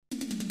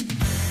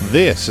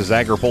This is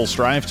AgriPulse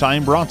Drive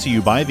Time, brought to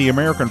you by the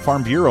American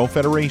Farm Bureau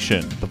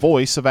Federation, the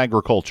voice of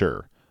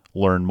agriculture.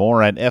 Learn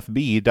more at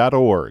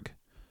fb.org.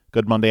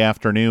 Good Monday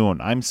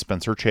afternoon. I'm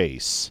Spencer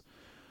Chase.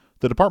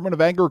 The Department of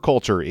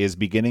Agriculture is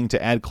beginning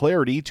to add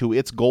clarity to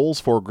its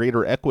goals for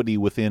greater equity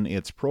within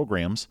its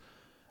programs.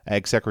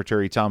 Ag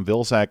Secretary Tom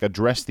Vilsack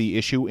addressed the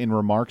issue in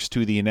remarks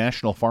to the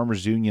National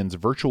Farmers Union's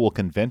virtual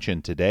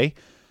convention today.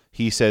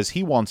 He says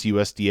he wants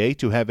USDA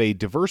to have a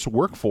diverse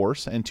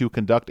workforce and to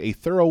conduct a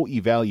thorough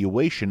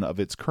evaluation of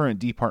its current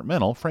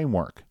departmental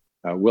framework.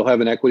 We'll have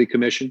an equity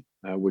commission,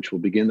 which will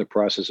begin the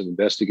process of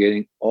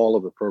investigating all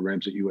of the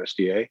programs at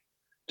USDA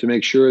to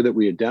make sure that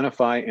we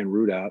identify and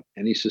root out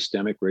any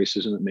systemic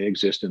racism that may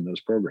exist in those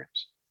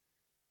programs.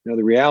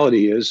 The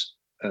reality is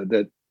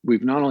that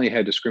we've not only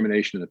had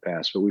discrimination in the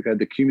past, but we've had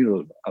the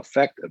cumulative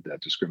effect of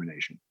that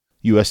discrimination.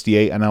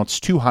 USDA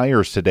announced 2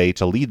 hires today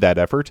to lead that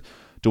effort.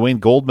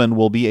 Dwayne Goldman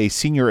will be a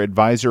senior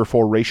advisor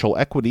for racial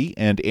equity,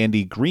 and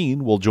Andy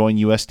Green will join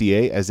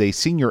USDA as a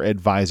senior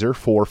advisor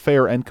for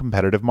fair and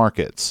competitive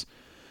markets.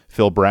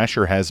 Phil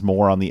Brasher has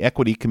more on the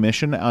Equity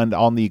Commission and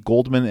on the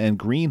Goldman and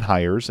Green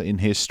hires in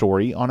his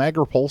story on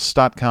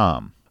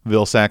agripulse.com.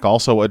 Vilsack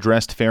also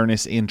addressed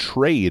fairness in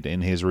trade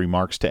in his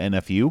remarks to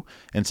NFU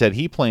and said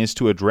he plans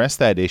to address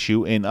that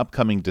issue in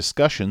upcoming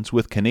discussions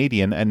with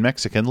Canadian and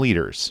Mexican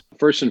leaders.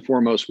 First and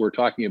foremost, we're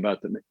talking about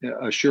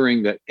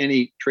assuring that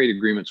any trade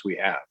agreements we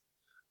have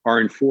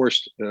are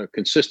enforced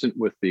consistent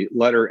with the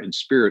letter and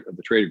spirit of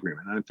the trade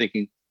agreement. And I'm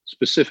thinking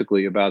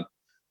specifically about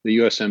the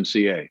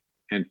USMCA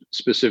and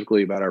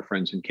specifically about our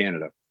friends in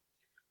Canada.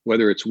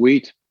 Whether it's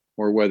wheat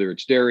or whether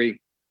it's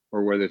dairy,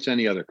 or whether it's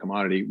any other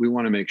commodity, we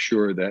want to make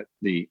sure that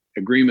the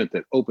agreement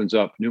that opens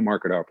up new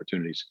market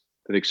opportunities,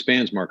 that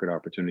expands market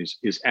opportunities,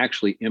 is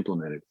actually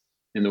implemented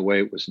in the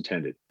way it was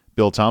intended.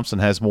 Bill Thompson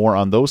has more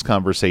on those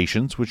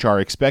conversations, which are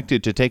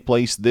expected to take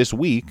place this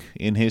week,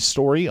 in his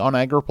story on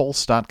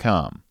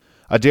agripulse.com.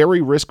 A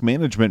dairy risk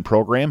management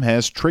program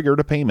has triggered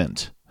a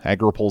payment.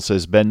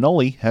 AgriPulse's Ben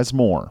Nulley has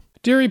more.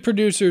 Dairy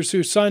producers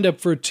who signed up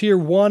for Tier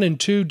 1 and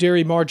 2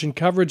 dairy margin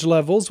coverage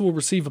levels will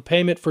receive a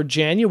payment for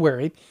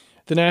January.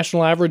 The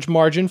national average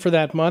margin for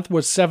that month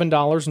was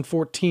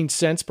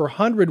 $7.14 per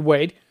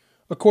hundredweight.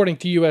 According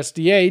to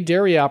USDA,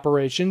 dairy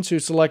operations who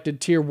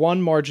selected Tier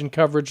 1 margin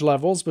coverage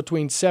levels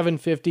between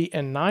 $7.50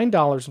 and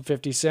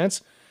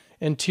 $9.50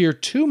 and Tier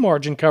 2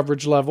 margin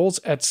coverage levels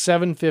at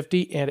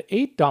 $7.50 and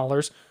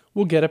 $8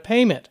 will get a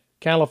payment.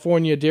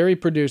 California dairy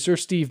producer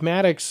Steve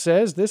Maddox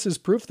says this is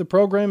proof the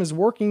program is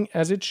working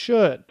as it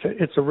should.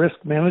 It's a risk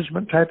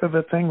management type of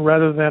a thing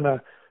rather than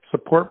a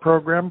support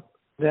program.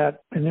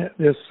 That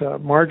this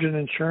margin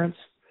insurance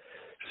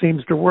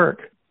seems to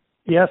work.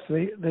 Yes,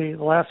 the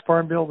last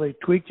Farm Bill, they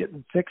tweaked it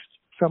and fixed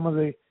some of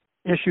the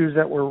issues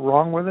that were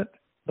wrong with it.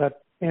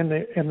 But in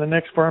the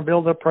next Farm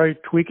Bill, they'll probably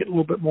tweak it a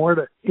little bit more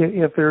to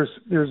if there's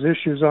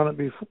issues on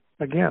it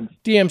again.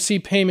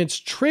 DMC payments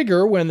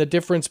trigger when the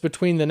difference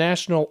between the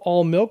national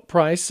all milk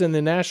price and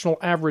the national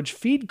average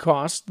feed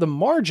cost, the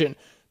margin,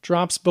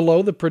 drops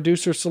below the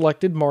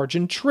producer-selected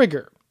margin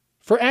trigger.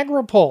 For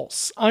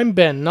AgriPulse, I'm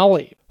Ben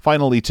Nulley.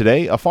 Finally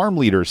today, a farm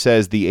leader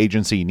says the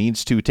agency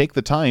needs to take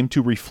the time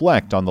to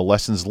reflect on the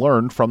lessons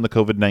learned from the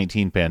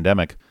COVID-19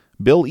 pandemic.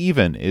 Bill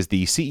Even is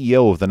the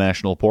CEO of the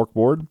National Pork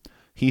Board.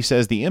 He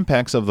says the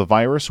impacts of the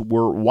virus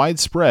were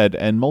widespread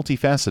and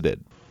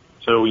multifaceted.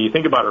 So when you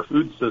think about our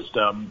food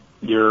system,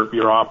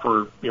 you're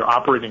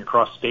operating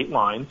across state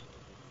lines,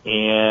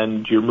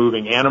 and you're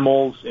moving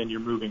animals, and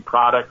you're moving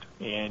product,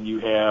 and you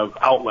have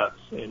outlets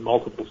in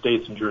multiple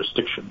states and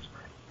jurisdictions.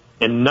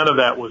 And none of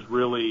that was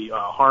really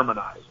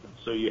harmonized.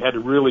 So you had to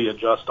really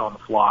adjust on the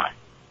fly.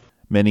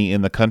 Many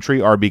in the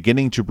country are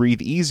beginning to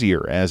breathe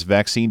easier as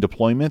vaccine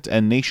deployment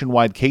and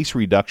nationwide case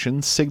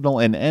reductions signal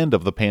an end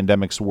of the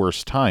pandemic's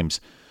worst times.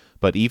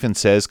 But Even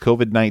says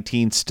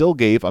COVID-19 still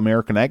gave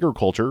American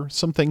agriculture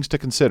some things to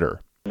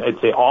consider.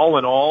 I'd say all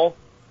in all,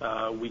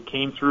 we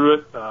came through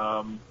it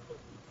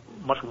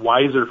much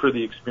wiser for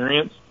the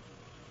experience.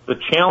 The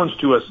challenge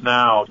to us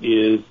now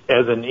is,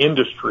 as an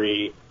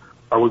industry,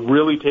 are we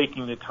really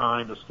taking the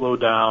time to slow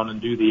down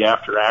and do the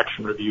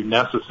after-action review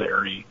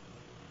necessary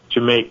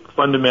to make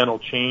fundamental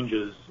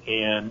changes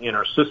in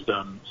our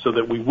system so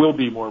that we will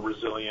be more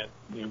resilient?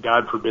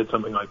 God forbid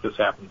something like this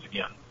happens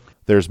again.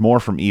 There's more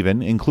from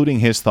Even, including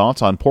his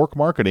thoughts on pork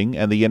marketing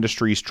and the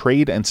industry's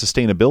trade and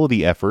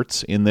sustainability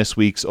efforts in this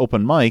week's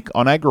Open Mic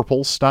on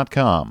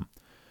agripulse.com.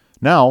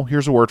 Now,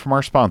 here's a word from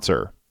our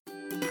sponsor.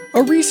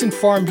 A recent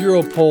Farm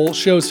Bureau poll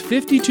shows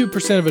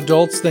 52% of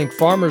adults think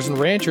farmers and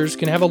ranchers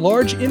can have a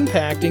large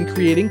impact in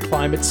creating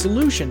climate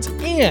solutions.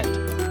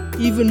 And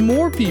even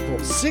more people,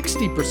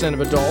 60%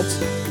 of adults,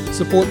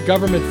 support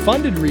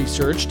government-funded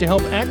research to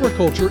help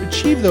agriculture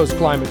achieve those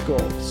climate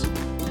goals.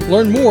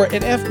 Learn more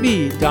at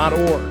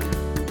fb.org.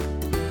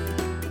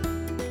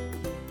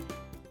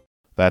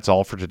 That's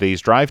all for today's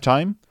Drive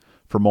Time.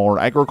 For more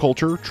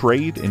agriculture,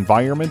 trade,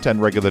 environment,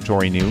 and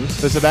regulatory news,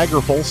 visit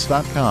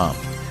agripulse.com.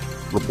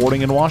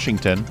 Reporting in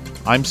Washington,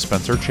 I'm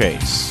Spencer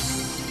Chase.